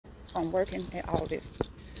on working at Aldi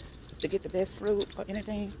to get the best fruit or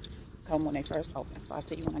anything come when they first open. So I'll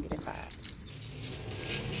see you when I get inside.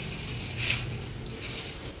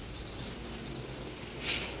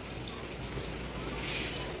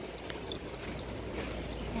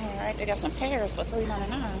 Alright, they got some pears for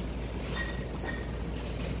 $3.99.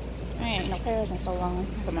 I ain't no pears in so long.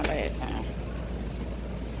 Look at my last time.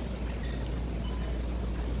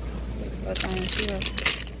 This little thing here.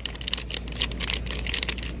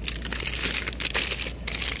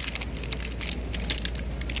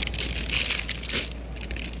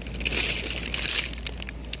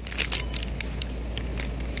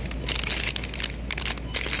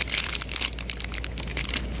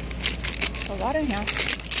 A lot in here.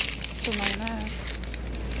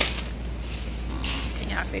 $2.99. Can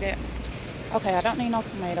y'all see that? Okay, I don't need no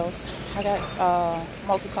tomatoes. I got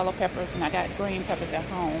multicolored peppers and I got green peppers at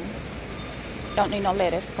home. Don't need no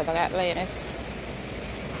lettuce because I got lettuce.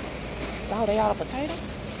 Oh, they out of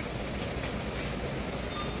potatoes?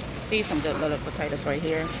 These some good little potatoes right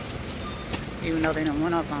here. Even though they done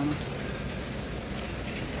went up on them.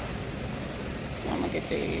 I'm gonna get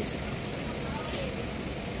these.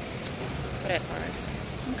 For that price.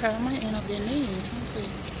 Okay, I might end up getting these. Let's see.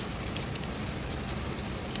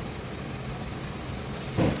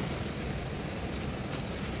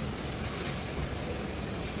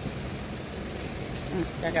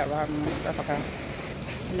 I got rotten one. That's okay.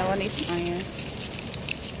 You know I need some onions.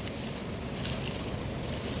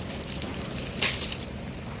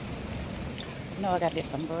 You know I gotta get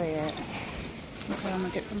some bread. Okay, I'm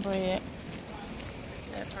gonna get some bread.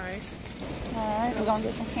 That price. Alright, we're gonna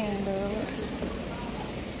get some candles.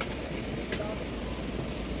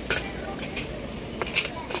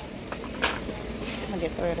 I'm gonna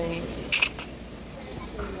get 3 of these.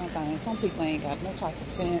 One thing, some people ain't got no type of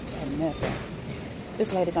sense or nothing.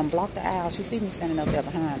 This lady gonna block the aisle. She see me standing up there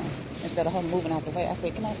behind her. Instead of her moving out the way, I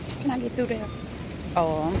said, can I get through there?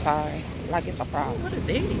 Oh, I'm sorry. Like it's a problem. What is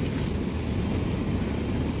these?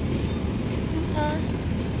 Okay.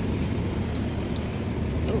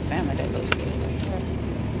 Ooh, family, that looks good right there.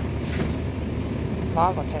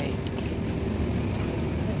 Lava cake.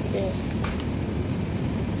 What's this?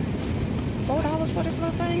 $4 for this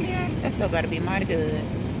little thing here? That still gotta be mighty good.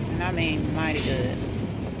 And I mean mighty good.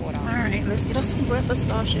 Alright, let's get us some breakfast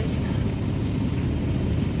sausages.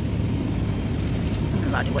 I'm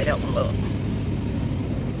about to wait that one up.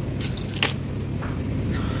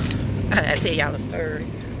 I gotta tell y'all a story.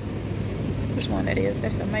 Which one that is?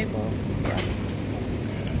 That's the maple. Yeah.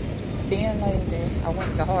 Being lazy. I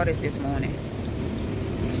went to Hardee's this morning.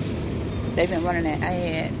 They've been running an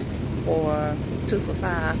ad for 2 for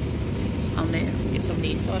 $5 on there. Get some of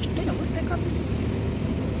these sausages. They know what they call these.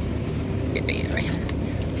 Get these right here.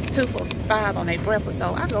 2 for $5 on their breakfast,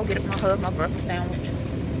 so I go get my husband my breakfast sandwich.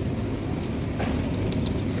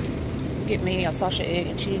 Get me a sausage, egg,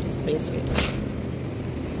 and cheese biscuit.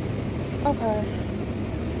 Okay.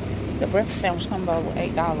 The breakfast sandwich comes over with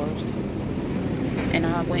 $8. And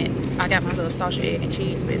I got my little sausage, egg, and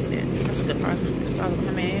cheese biscuit. That's a good price for $6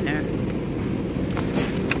 coming in there.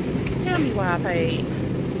 Tell me why I paid.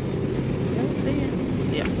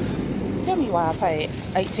 Yeah. Tell me why I paid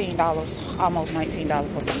 $18, almost $19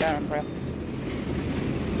 for some darn breakfast.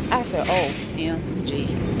 I said, OMG.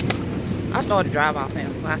 I started to drive off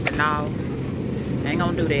him. I said, no, I ain't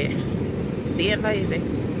gonna do that. Being lazy.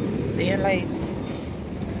 Being lazy.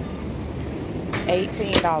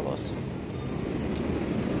 $18.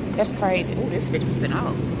 That's crazy. Ooh, this 50%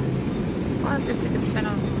 off. Why is this 50%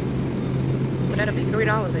 off? But that'll be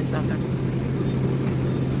 $3 and something.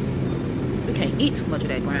 We can't eat too much of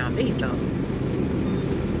that ground beef though.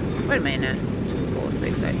 Wait a minute now. 2, 4,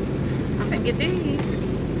 6, 8. I can get these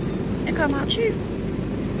and come out cheap.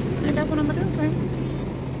 Ain't that what I'm gonna do, friend?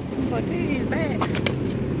 I'm gonna put these back.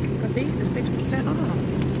 Because these is 50% off.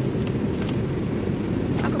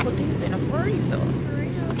 I could put these in a freezer.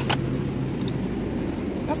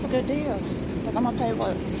 That's a good deal. Because I'm gonna pay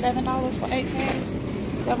what, $7 for 8 bags?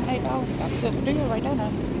 $7, $8. That's a good deal right there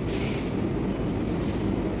now.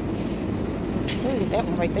 Look at that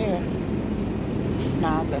one right there.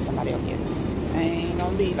 Nah, let somebody else get it. Ain't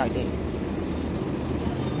gonna be like that.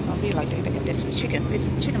 Gonna be like that. They got this chicken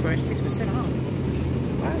breast 50% off.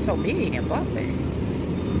 Why it's so big and bubbly?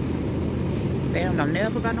 Damn, I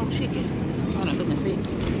never buy no chicken. Hold on, look and see.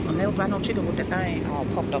 I never buy no chicken with that thing all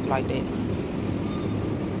puffed up like that.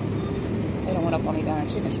 They don't went up on these darn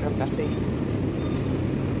chicken strips, I see.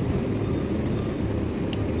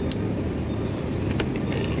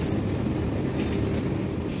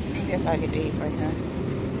 Guess I get these right now.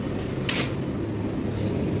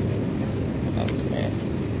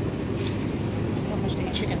 See how much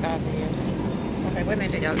these chicken thighs is. Okay, wait a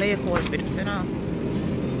minute. Y'all leg cord is 50% off.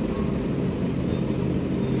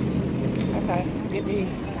 Okay, get these.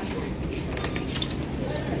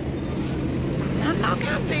 I know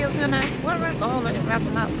Cowfields in there. What right? Oh, let me wrap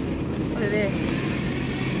them up. What is that?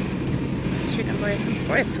 Chicken breast.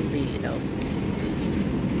 Breast too big though.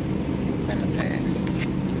 Something like that.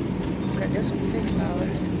 Okay, this was $6.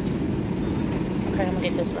 Okay, I'm gonna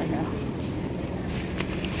get this right now.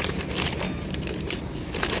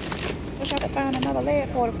 Wish I could find another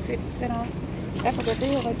leg quarter for 50% off. That's a good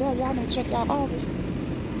deal right there. Y'all need to check y'all orders.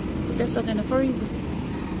 Put that stuff in the freezer.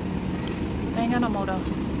 They ain't got no more though.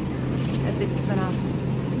 That's 50% off.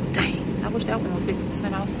 Dang, I wish that one was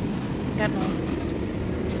 50% off. Got no.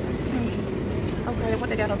 Okay, what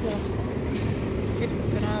they got up here?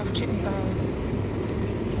 50% off chicken thighs.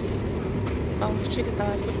 Boneless chicken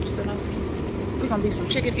thighs, 50% off. We're gonna be some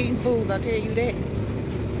chicken eating foods, I'll tell you that.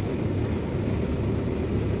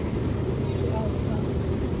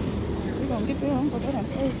 We're gonna get them, but that ain't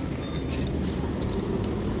food.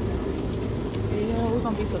 Yeah, we're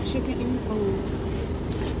gonna be some chicken eating foods.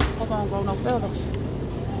 Hope I don't grow no feathers.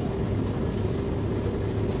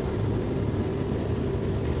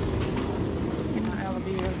 Get my aloe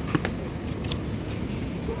vera.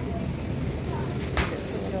 Get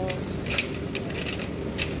 2 of those.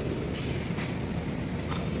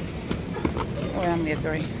 Oh, I'm gonna get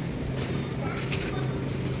 3.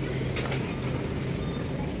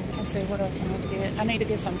 Let's see what else I need to get. I need to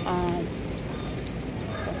get some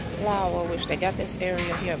flour, which they got this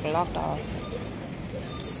area here blocked off.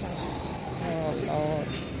 So, oh Lord.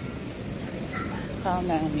 Calm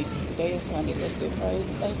down, these days, Sunday. Let's give praise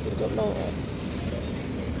and thanks to the good Lord.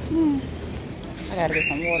 I gotta get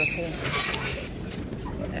some water too.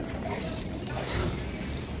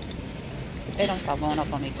 They don't stop going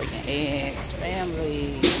up on these freaking eggs.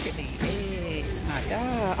 Family, look at these eggs. My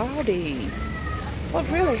God, all these. What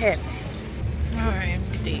really happened? Alright,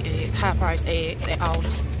 look at these eggs. High price eggs at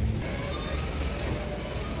Aldi.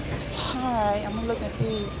 Alright, I'm gonna look and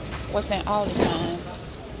see what's in Aldi time.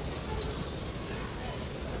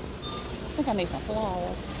 I think I need some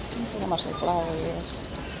flour. Let me see how much the flour is.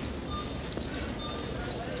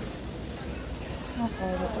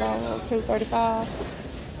 Okay, the flour, $2.35.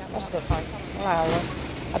 That's a good price. Flour.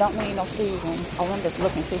 I don't need no seasoning. I want to just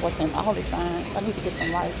look and see what's in Aldi finds. I need to get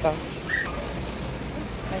some rice though.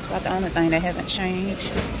 That's about the only thing that hasn't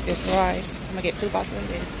changed. Is this rice. I'm gonna get 2 boxes of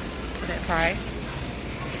this for that price.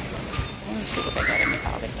 Let me see what they got in the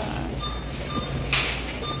Aldi finds.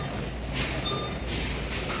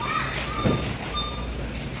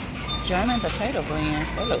 German potato blend.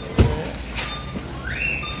 That looks good.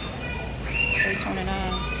 $3.29.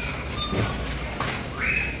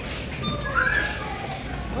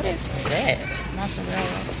 What is that?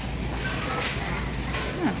 Mozzarella.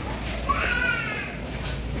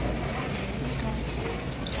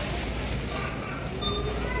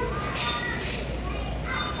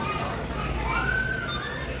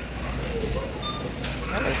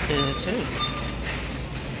 That looks good too.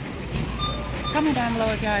 Comment down below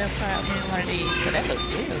if y'all ever tried one of these, but that looks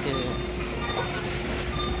real good.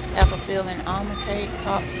 Apple filling almond cake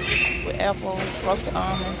topped with apples, roasted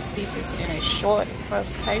almonds, pieces in a short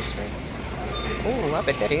crust pastry. Ooh, I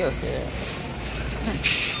bet that is good.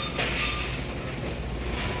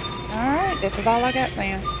 Alright, this is all I got,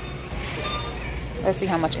 fam. Let's see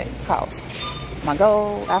how much it costs. My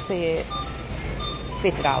goal, I said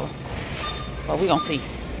 $50. But we're gonna see.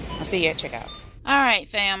 I'll see you at checkout. Alright,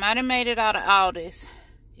 fam, I done made it out of all this.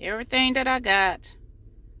 Everything that I got.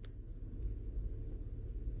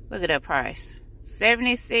 Look at that price.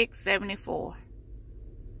 $76.74.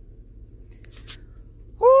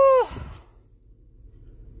 Woo!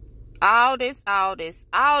 All this.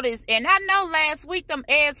 And I know last week them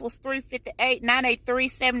eggs was $3.58. Now they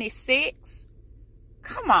 $3.76.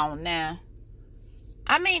 Come on now.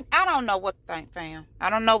 I mean, I don't know what to think, fam. I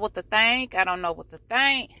don't know what to think.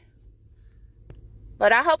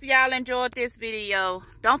 But I hope y'all enjoyed this video.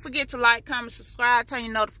 Don't forget to like, comment, subscribe, turn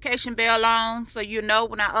your notification bell on so you know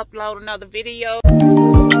when I upload another video.